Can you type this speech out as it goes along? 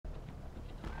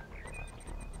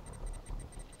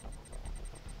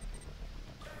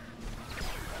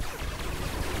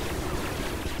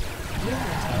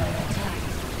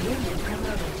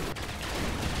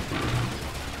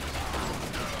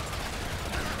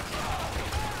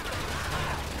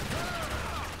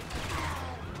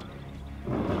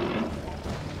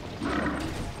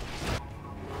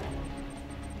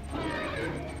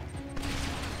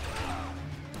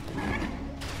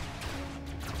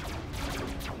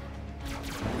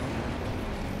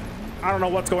I don't know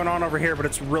what's going on over here, but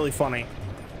it's really funny.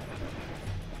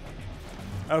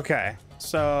 Okay,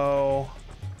 so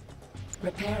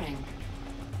repairing.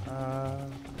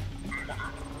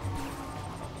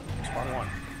 Spawn one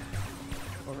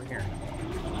over here.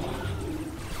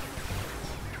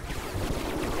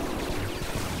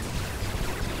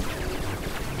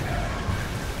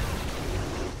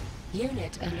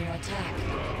 Unit under attack.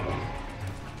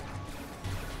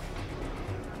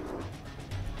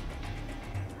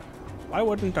 Why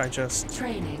wouldn't I just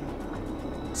Training.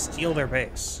 steal their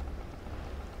base?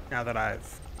 Now that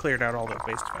I've cleared out all their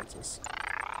base defenses.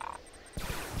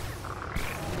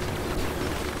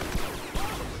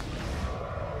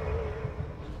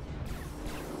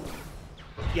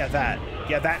 Yeah, that.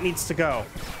 Yeah, that needs to go.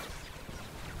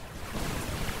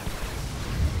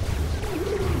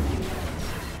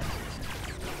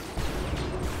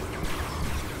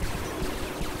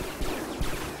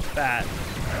 That.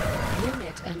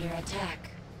 Unit under attack.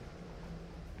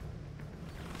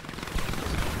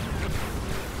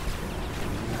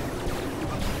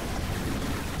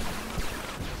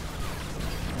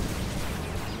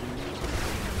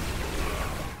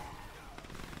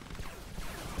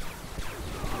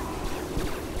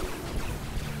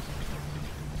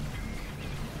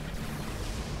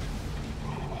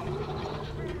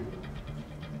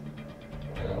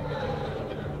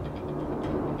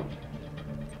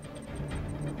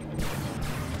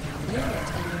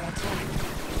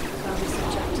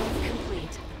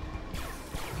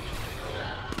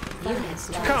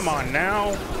 Come on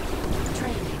now.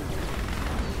 Training.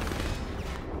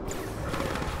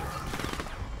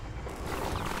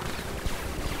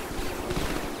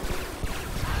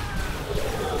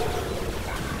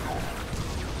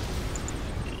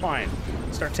 Fine.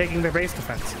 Start taking their base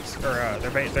defenses, or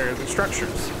their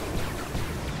structures.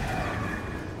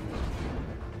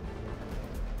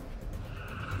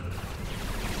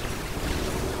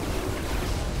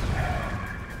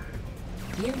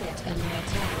 Unit under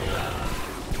attack.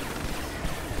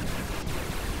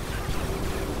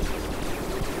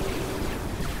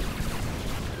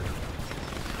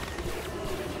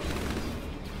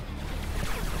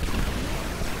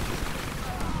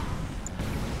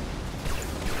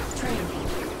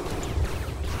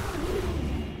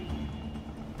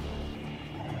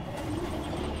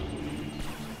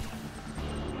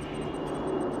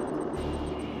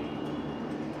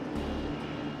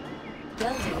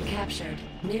 Delta captured.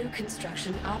 New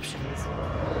construction options.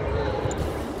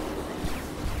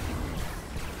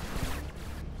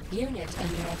 Unit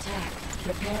under attack.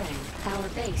 Repairing. Our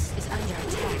base is under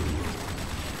attack.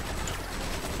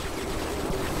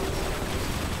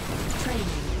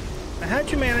 Training. Now,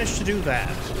 how'd you manage to do that?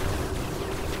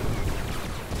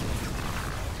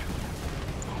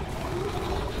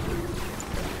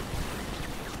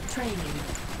 Training.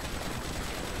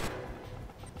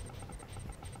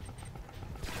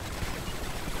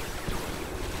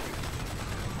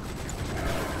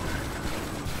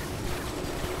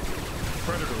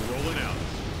 Predator rolling out.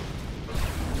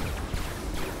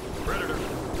 Predator,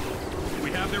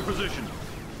 we have their position.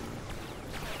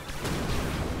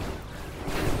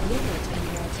 Unit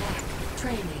under attack.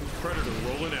 Training. Predator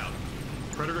rolling out.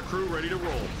 Predator crew ready to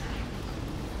roll.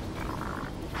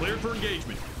 Cleared for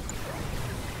engagement.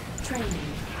 Training.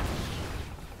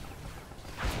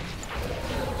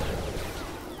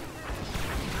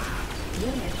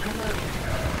 Unit promoted.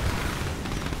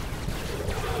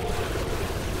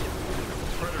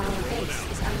 Predator Our rolling base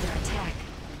out. is under attack.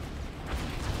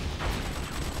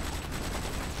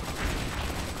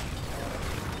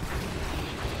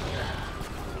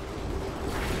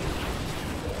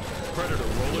 Predator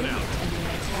rolling Unit out. under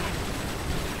attack.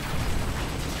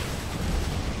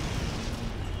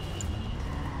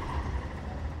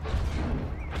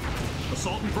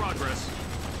 Assault in progress.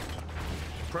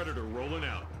 Predator rolling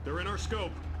out. They're in our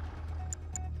scope.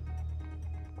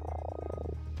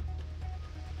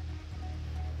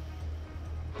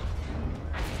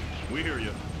 We hear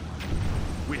you.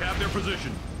 We have their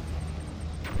position.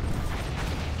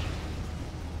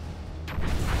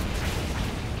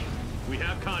 We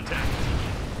have contact.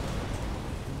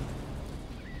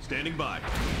 Standing by.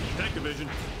 Tank division.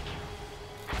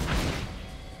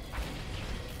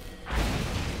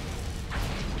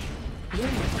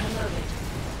 Unit promoted.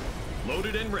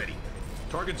 Loaded and ready.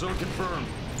 Target zone confirmed.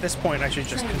 At this point, I should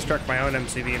just construct my own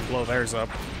MCV and blow theirs up.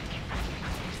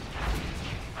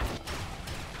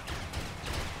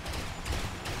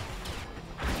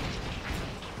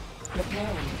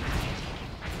 Repairing.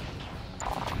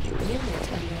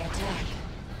 Unit under attack.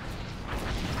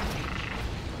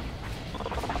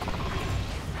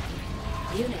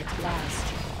 Unit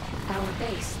lost. Our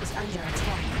base is under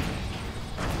attack.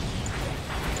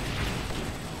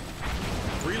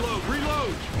 Reload,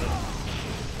 reload!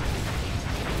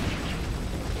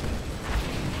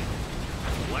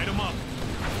 Light them up.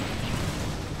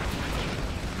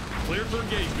 Clear for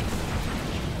engagement.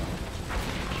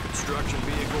 Construction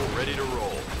vehicle ready to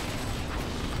roll.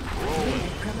 Rolling.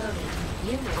 Unit promoted.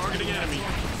 Unit Targeting under enemy.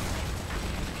 attack.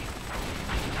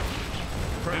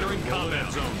 Entering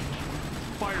combat zone.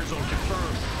 Fire zone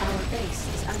confirmed. Our base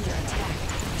is under attack.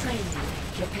 Training.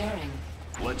 Repairing.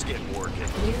 Let's get working.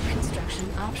 New construction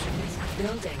options.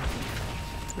 Building.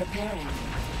 Repairing.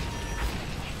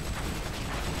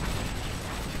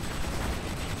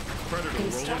 Predator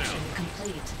rolling Construction out.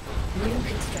 complete. New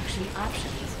construction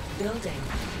options. Building.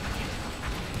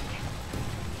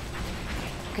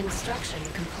 Construction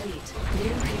complete.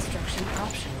 New construction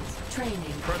options.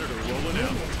 Training. Predator rolling Unit out.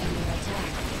 under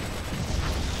attack.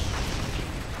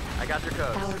 I got your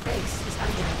codes. Our base is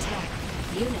under attack.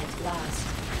 Unit lost.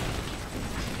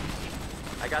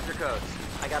 I got your codes.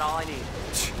 I got all I need.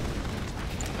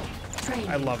 Training.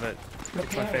 I love it. It's my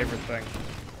Repairing. favorite thing.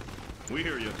 We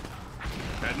hear you.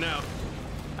 Heading out.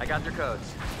 I got your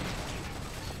codes.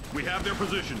 We have their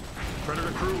position.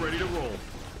 Predator crew ready to roll.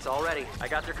 It's all ready. I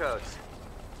got your codes.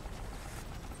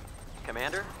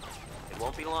 Commander, it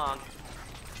won't be long.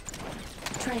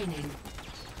 Training.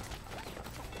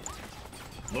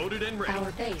 Loaded and ready.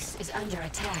 Our base is under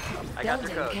attack. I got your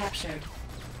Building codes. captured.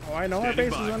 Oh, I know our Standing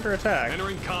base is by. under attack.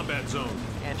 Entering combat zone.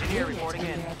 Engineer Unit reporting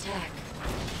under in. attack.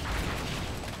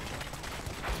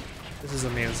 This is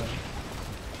amusing.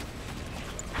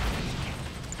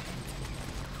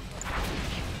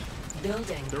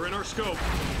 Building. They're in our scope.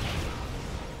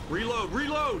 Reload,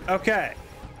 reload! Okay.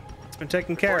 It's been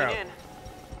taken care of. Reporting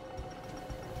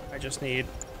in. I just need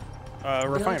a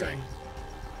refinery.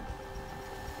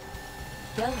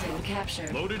 Building. Building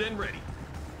captured. Loaded and ready.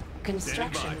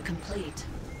 Construction Standing by. complete.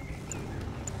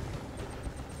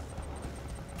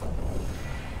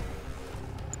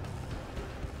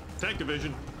 Tank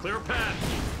division, clear a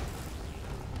path.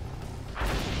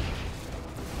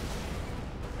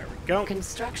 There we go.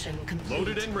 Construction complete.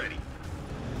 Loaded and ready.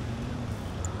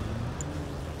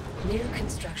 New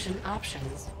construction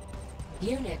options.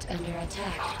 Unit under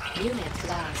attack. Unit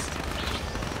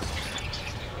lost.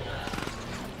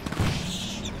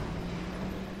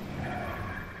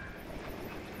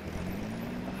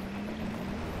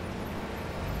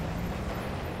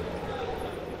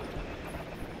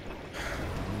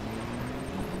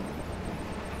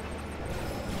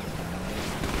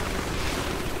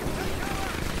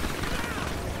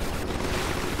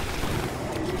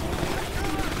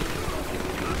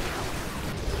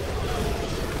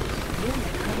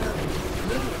 Unit promoted.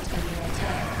 Unit under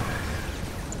attack.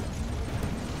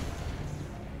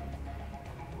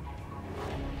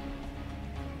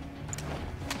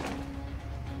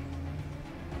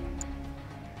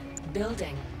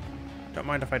 Building. Don't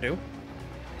mind if I do.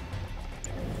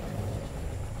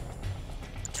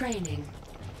 Training.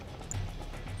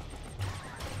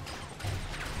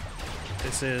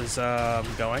 This is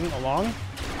going along.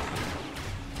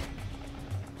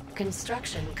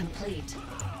 Construction complete.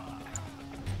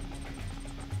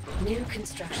 New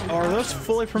construction Are those options.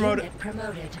 fully promoted? Unit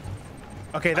promoted.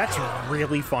 Okay, that's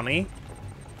really funny.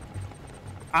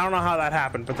 I don't know how that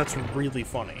happened, but that's really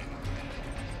funny.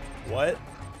 What?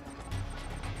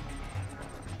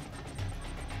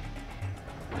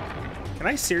 Can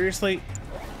I seriously?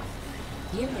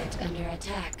 Unit under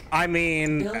attack. I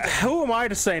mean, Building. who am I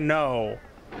to say no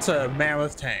to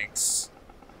Mammoth Tanks?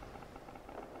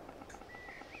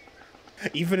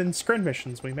 Even in scrim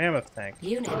missions, we Mammoth Tank.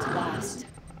 Unit lost.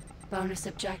 Bonus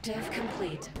objective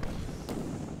complete.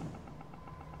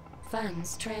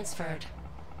 Funds transferred.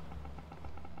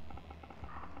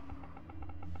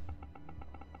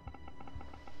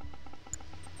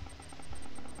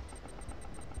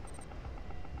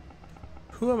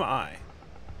 Who am I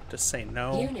to say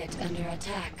no? Unit under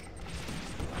attack.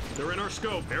 They're in our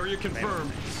scope. Area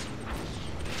confirmed.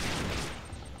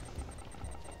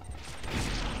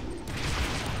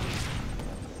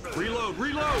 Reload,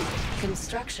 reload!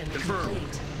 Construction Confirmed.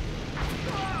 complete.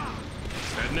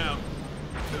 Heading out.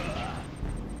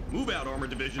 Move out, Armor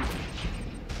Division.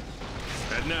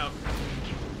 Heading out.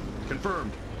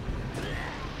 Confirmed.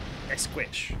 I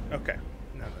squish. Okay.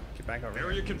 No, get back over here.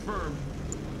 Area confirmed.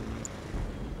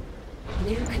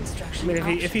 New construction I mean,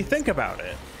 if you options. think about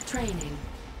it, Training.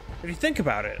 if you think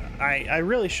about it, I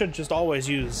really should just always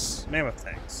use Mammoth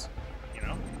Tanks. You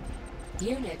know?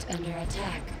 Unit under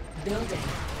attack. Building.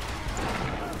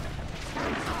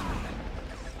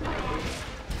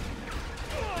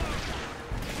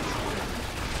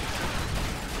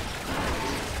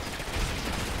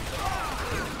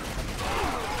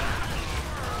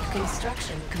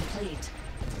 Construction complete.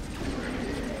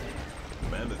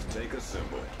 Mammoth Tank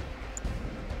assembled.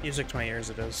 Music to my ears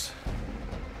it is.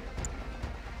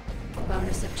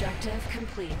 Bonus objective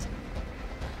complete.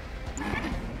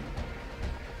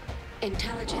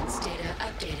 Intelligence data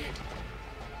updated.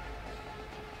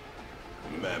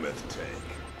 Mammoth Tank.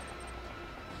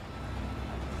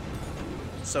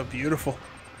 So beautiful.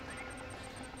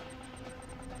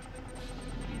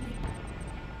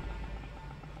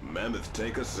 Mammoth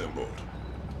Tank assembled.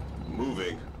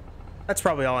 Moving. That's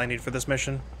probably all I need for this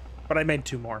mission, but I made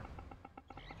 2 more.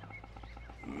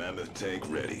 Mammoth Tank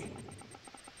ready.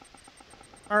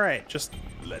 All right, just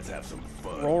Let's have some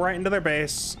fun. roll right into their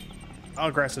base.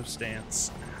 Aggressive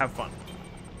stance. Have fun.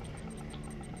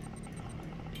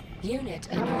 Unit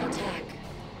under attack.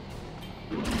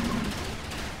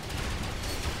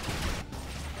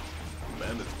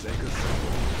 Mammoth Tank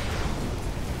assembled.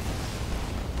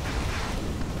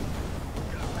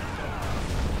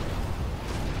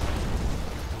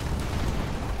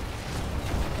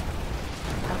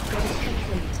 Upgrade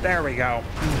complete. There we go.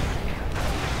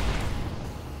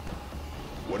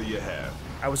 What do you have?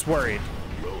 I was worried.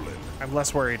 Rolling. I'm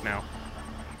less worried now.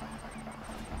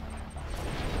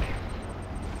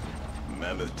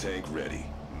 Mammoth Tank ready.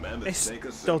 Mammoth They Tank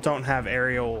assembled. still don't have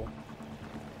aerial.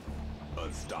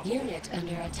 Unstoppable. Unit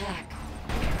under attack.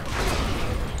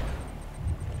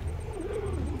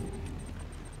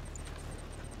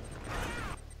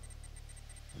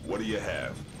 What do you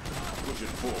have? Push it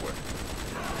forward.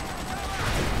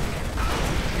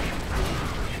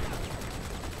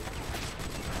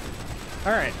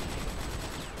 All right.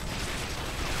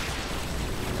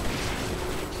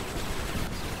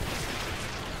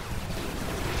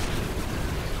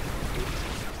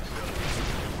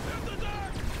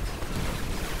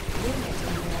 Unit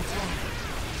under attack.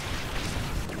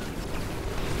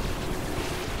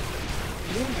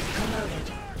 Unit promoted.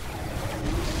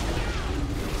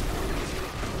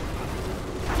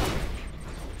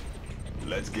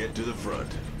 Let's get to the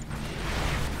front.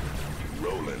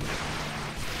 Rolling.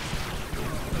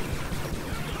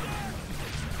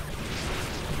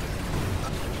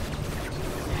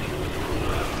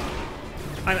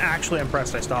 I'm actually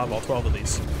impressed I still have all 12 of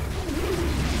these. Unit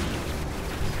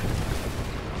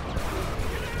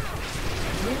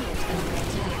under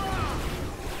attack.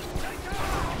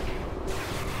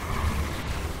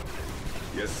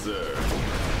 Yes, sir.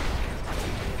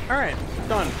 All right,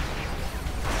 done.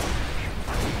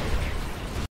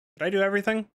 Did I do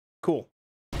everything? Cool.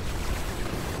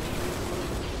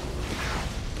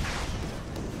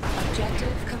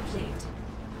 Objective complete.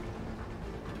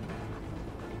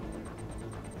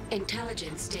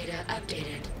 Intelligence data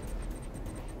updated.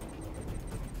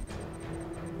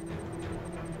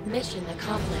 Mission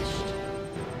accomplished.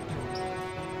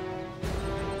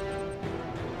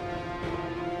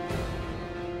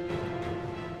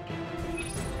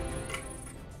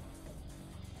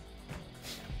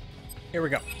 Here we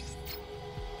go.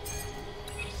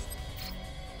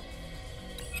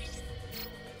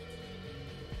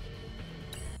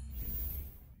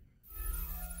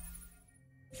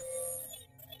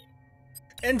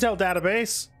 Intel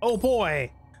database. Oh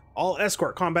boy. All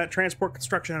escort, combat, transport,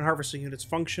 construction, and harvesting units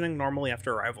functioning normally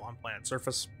after arrival on planet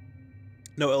surface.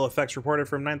 No ill effects reported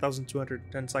from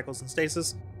 9,210 cycles in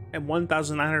stasis and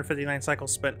 1,959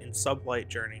 cycles spent in sublight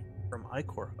journey from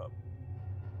Ichor Hub.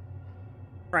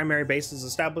 Primary base is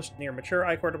established near mature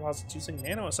Ichor deposits using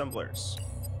nano-assemblers.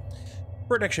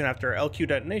 Prediction after LQ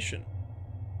detonation.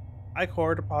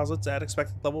 Ichor deposits at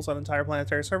expected levels on entire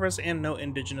planetary surface and no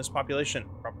indigenous population.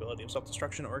 Probability of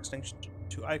self-destruction or extinction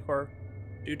to Ichor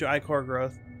due to Ichor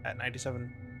growth at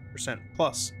 97%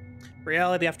 plus.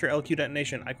 Reality after LQ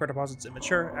detonation. Ichor deposits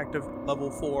immature, active level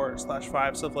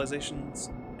 4/5 civilizations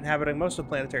inhabiting most of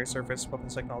planetary surface.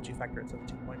 Weapons technology factor at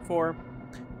 17.4.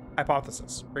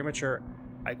 Hypothesis. Premature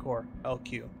Ichor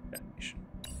LQ detonation.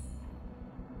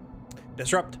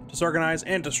 Disrupt, disorganize,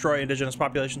 and destroy indigenous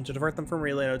population to divert them from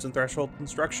relay nodes and threshold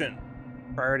construction.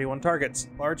 Priority 1 targets.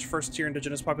 Large first-tier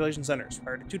indigenous population centers.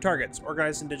 Priority 2 targets.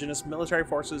 Organized indigenous military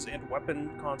forces and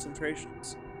weapon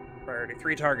concentrations. Priority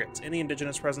 3 targets. Any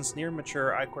indigenous presence near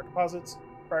mature Ichor deposits.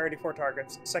 Priority 4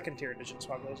 targets. Second-tier indigenous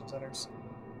population centers.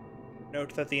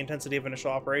 Note that the intensity of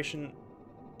initial operation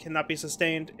cannot be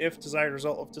sustained if desired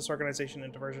result of disorganization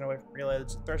and diversion away from relay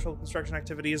nodes and threshold construction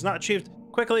activity is not achieved.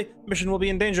 Quickly, mission will be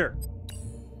in danger.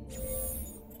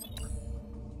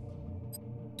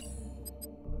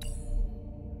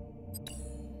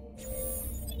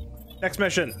 Next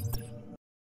mission.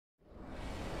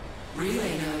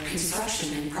 Relay node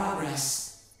construction in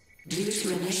progress. Due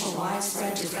to initial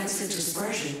widespread defensive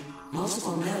dispersion,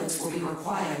 multiple nodes will be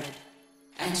required.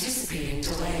 Anticipating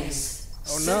delays.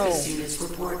 Oh no. Surface units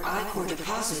report ichor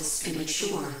deposits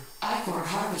immature. Ichor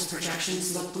harvest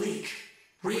projections look bleak.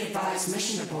 Re-advise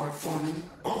mission abort, Foreman.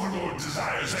 Overlord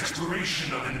desires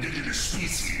exploration of indigenous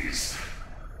species.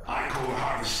 Ichor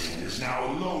harvesting is now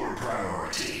a lower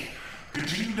priority.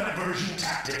 Continue diversion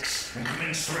tactics and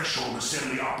commence threshold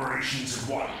assembly operations at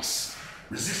once.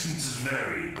 Resistance is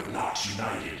varied, but not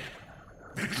united.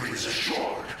 Victory is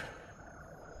assured.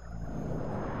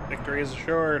 Victory is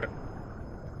assured.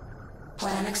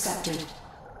 Plan accepted.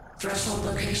 Threshold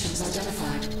locations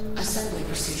identified. Assembly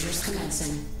procedures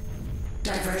commencing.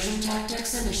 Diversion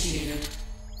tactics initiated.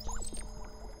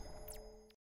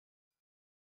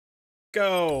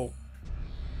 Go.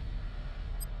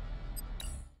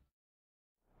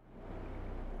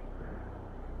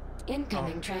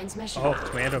 Incoming transmission. Oh,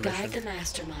 commando Guide mission. the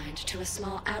mastermind to a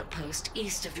small outpost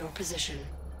east of your position.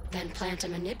 Then plant a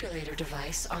manipulator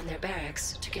device on their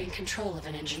barracks to gain control of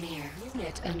an engineer.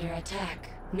 Unit under attack.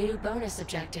 New bonus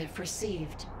objective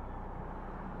received.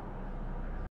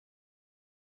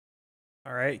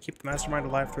 Alright, keep the mastermind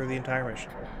alive through the entire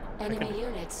mission. Enemy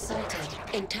units sighted.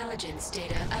 Intelligence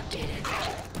data updated.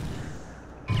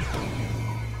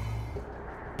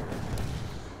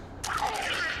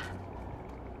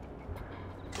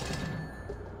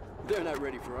 They're not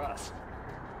ready for us.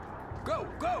 Go,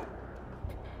 go!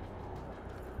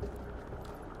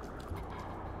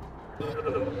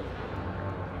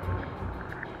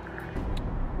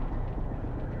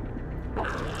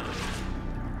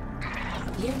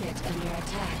 Unit under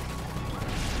attack.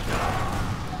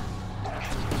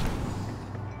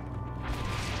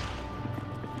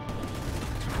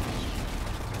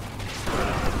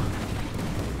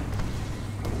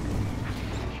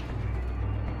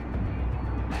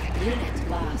 Unit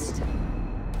lost.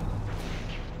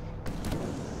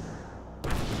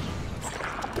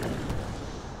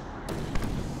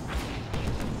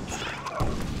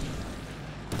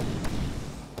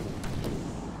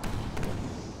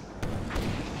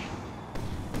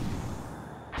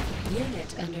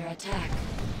 Unit under attack.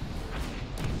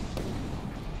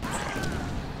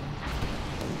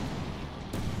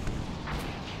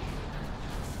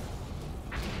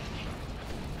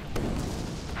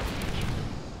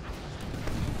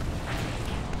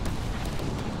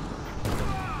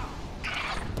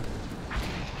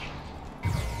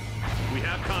 We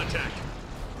have contact.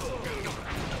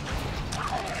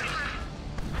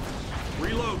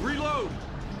 Reload, reload!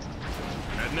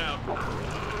 Heading out.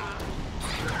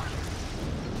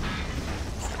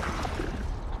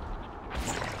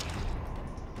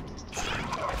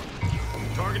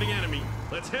 Targeting enemy.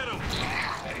 Let's hit him.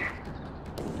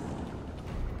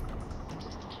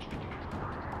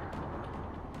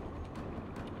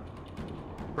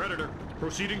 Predator,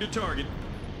 proceeding to target.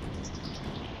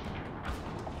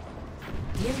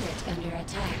 Unit under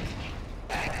attack.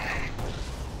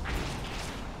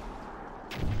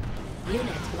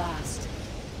 Unit lost.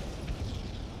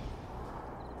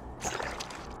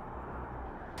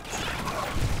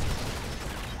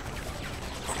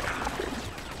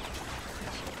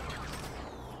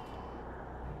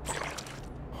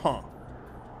 Huh.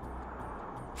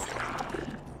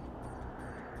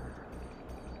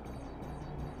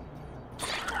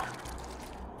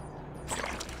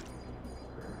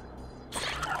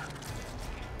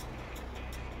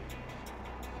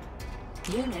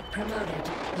 Unit promoted.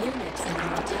 Unit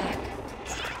under attack.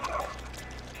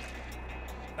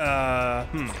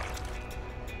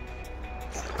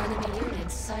 Enemy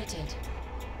units sighted.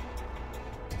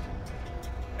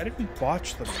 I didn't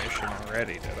watch the mission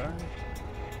already, did I?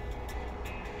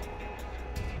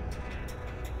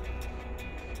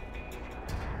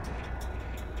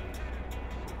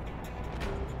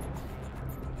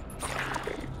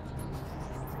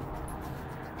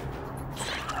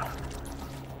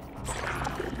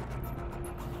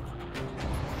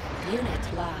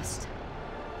 Unit lost.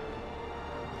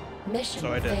 Mission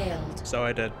So I did. failed. So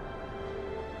I did.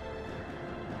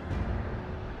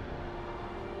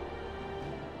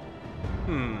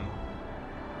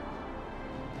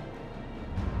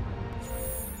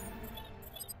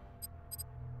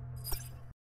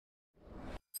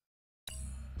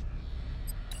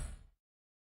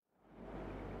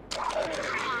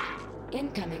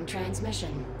 Incoming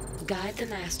transmission. Guide the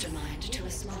mastermind to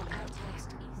a small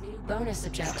outpost. New bonus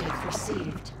objective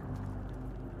received.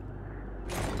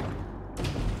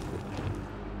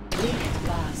 Unit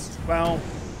lost. Well,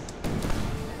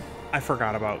 I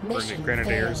forgot about Mission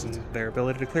Grenadiers failed. and their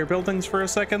ability to clear buildings for a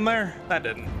second there. That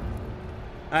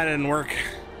didn't work.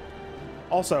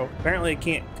 Also, apparently it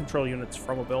can't control units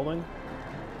from a building.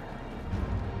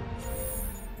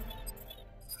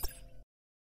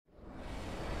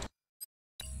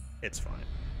 It's fine.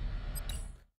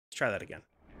 Let's try that again.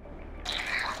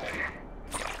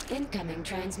 Incoming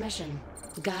transmission.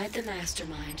 Guide the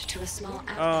mastermind to a small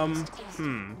outpost.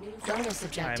 New bonus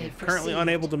objective I'm for currently seed.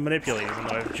 unable to manipulate, even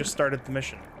though I've just started the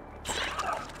mission.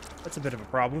 That's a bit of a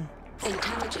problem.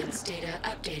 Intelligence data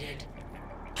updated.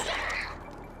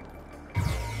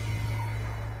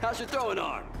 How's your throwing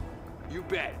arm? You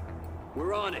bet.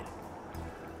 We're on it.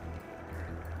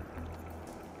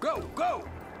 Go, go!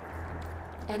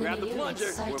 Enemy Grab the units plunger.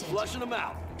 We're sighted. flushing them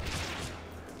out.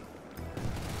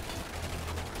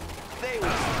 They will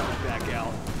come back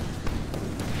out.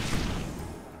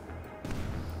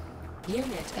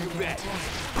 Unit under bet.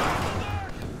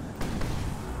 attack.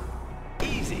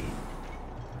 Easy.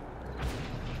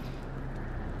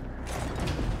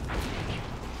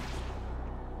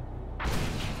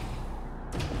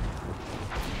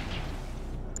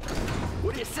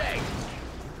 What do you say?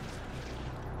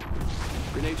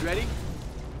 Grenades ready?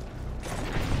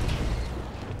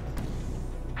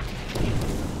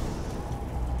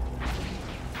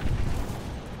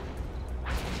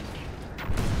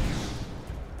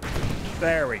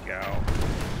 There we go.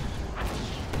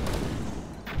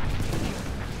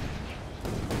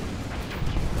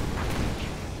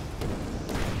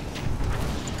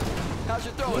 How's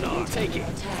your throwing arm? Take it.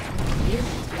 Attack.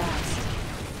 Unit lost.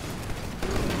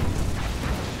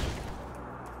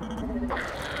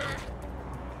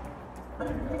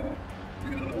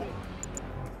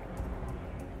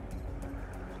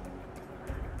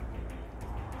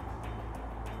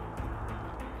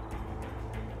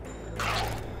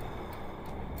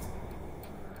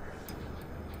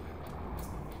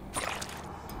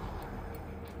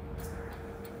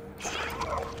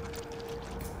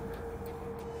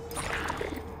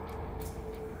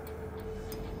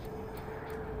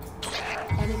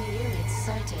 Enemy units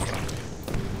sighted.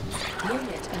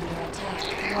 Unit under attack.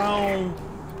 Well,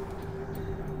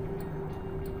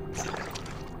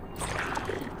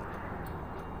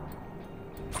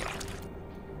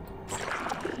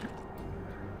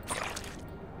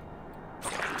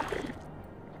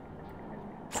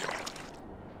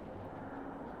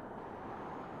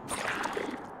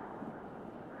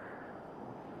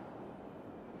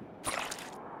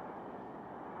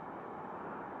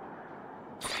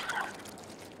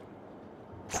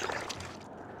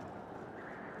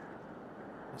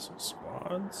 missile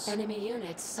squads. Enemy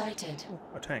units sighted.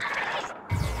 A tank.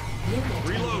 Unit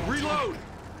Reload, under reload!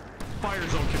 Fire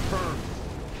zone confirmed.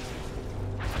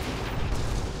 attack.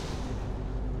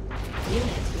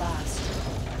 Unit lost.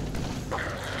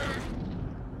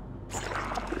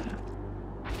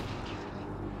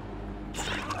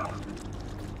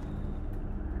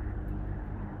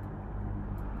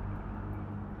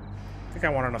 I think I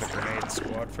want another grenade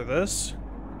squad for this.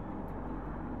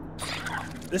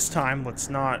 This time, let's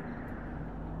not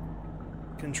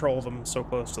control them so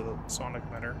close to the sonic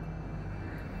emitter.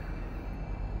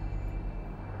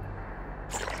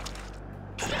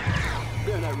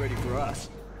 They're not ready for us.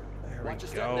 There Watch we your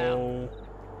step go.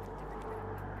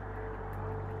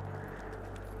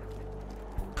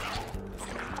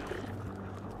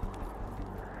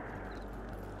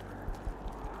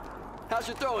 How's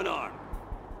your throwing arm?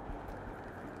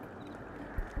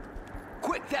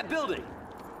 Quick, that building!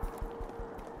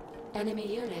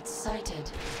 Enemy units sighted.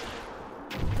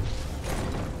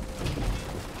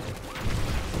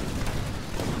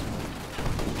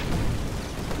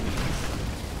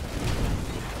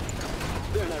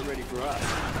 They're not ready for us.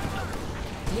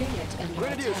 Unit under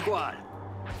Grenadier attack. squad!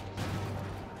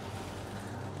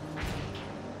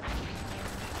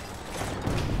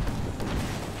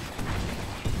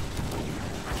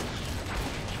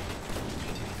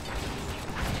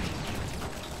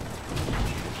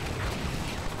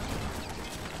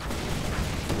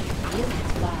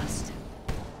 Unit lost.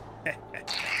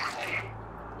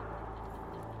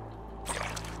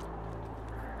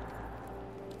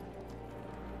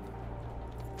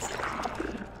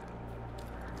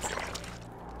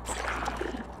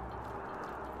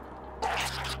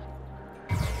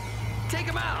 Take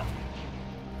him out!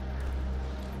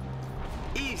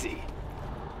 Easy.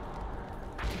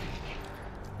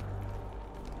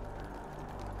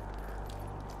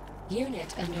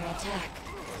 Unit under attack.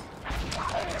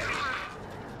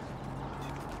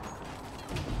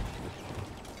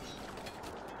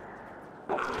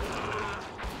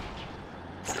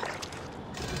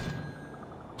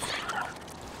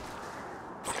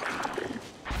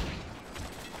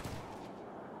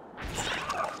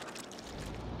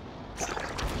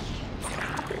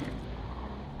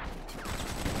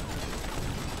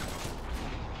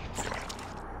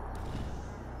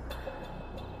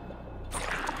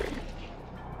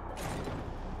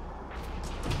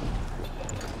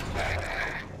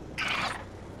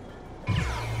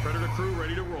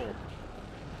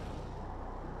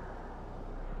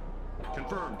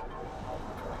 confirmed.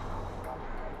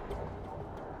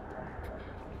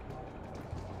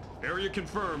 Area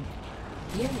confirmed.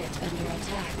 Unit under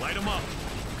attack. Light them up.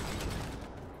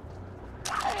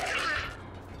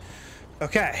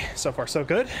 Okay, so far so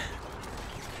good.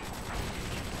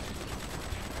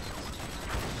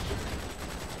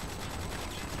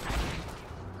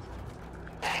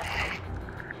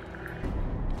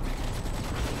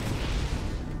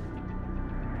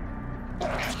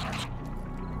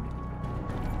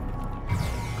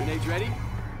 Grenades ready?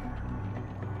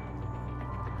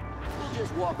 We'll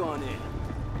just walk on in.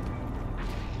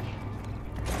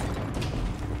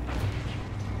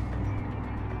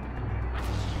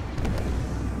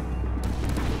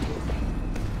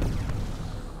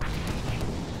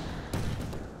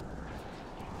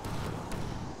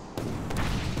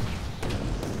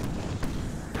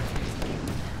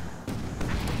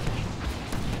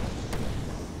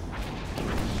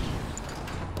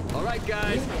 All right,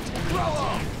 guys, throw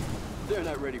them! They're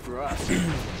not ready for us.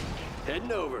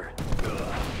 Heading over.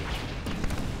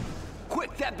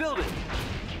 Quick, that building!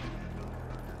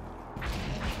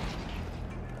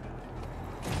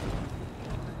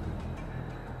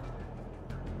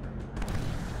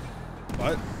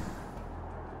 What?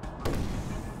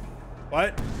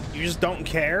 What? You just don't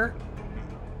care?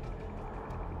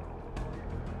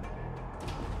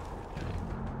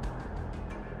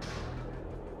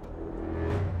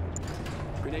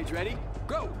 Grenades ready?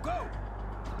 Go, go!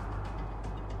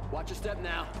 Watch your step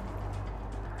now.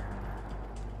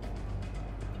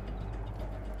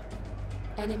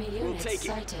 Enemy We'll units take it.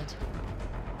 sighted.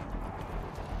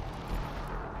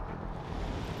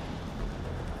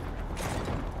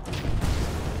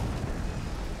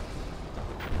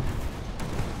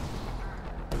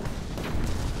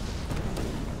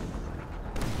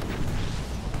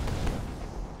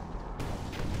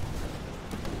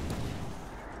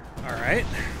 All right,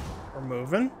 we're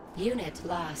moving. Unit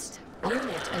lost.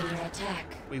 Unit under attack.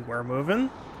 We were moving.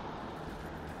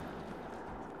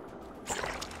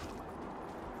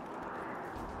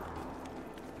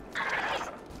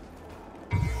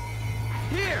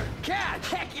 Here, catch!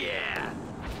 Heck yeah!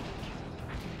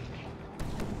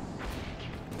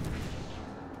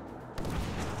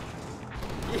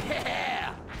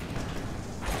 Yeah!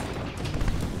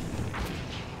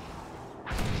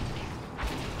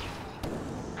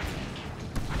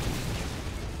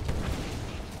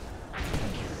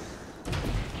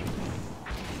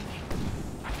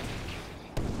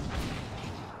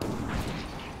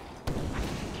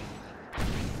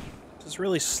 It's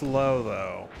really slow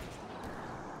though.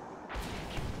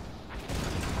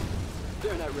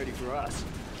 They're not ready for us.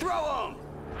 Throw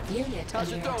them! Unit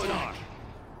How's under your throwing attack. arm?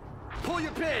 Pull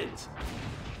your pins!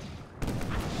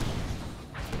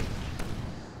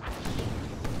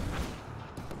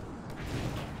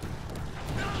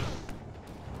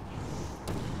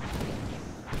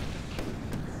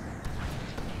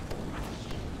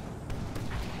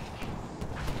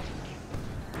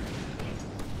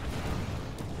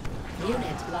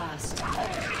 Unit lost.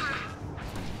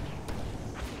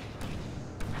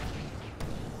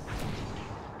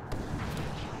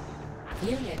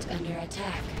 Unit under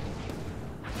attack.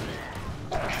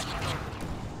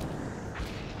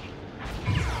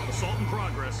 Assault in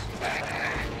progress.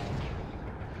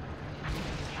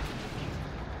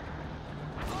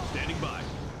 Standing by.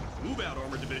 Move out,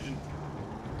 Armored Division.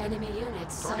 Enemy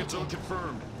units Target zone sighted.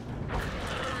 confirmed.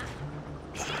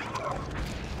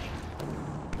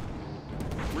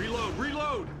 Reload,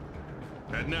 reload!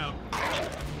 Heading out.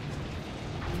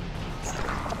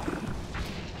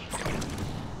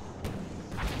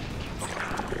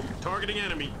 Targeting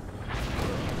enemy.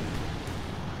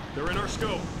 They're in our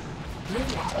scope.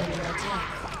 Unit under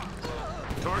attack.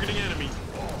 Targeting enemy.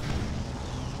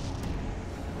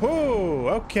 Whoa,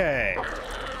 okay.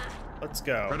 Let's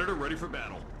go. Predator ready for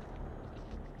battle.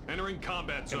 Entering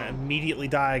combat Gonna zone. immediately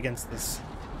die against this,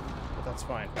 but that's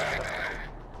fine.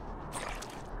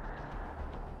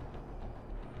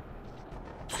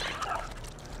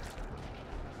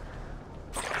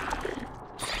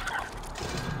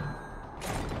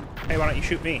 Hey, why don't you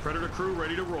shoot me? Predator crew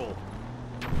ready to roll.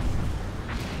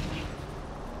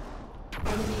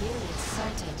 Enemy units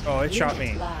sighted. Oh, it shot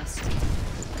me. Lost.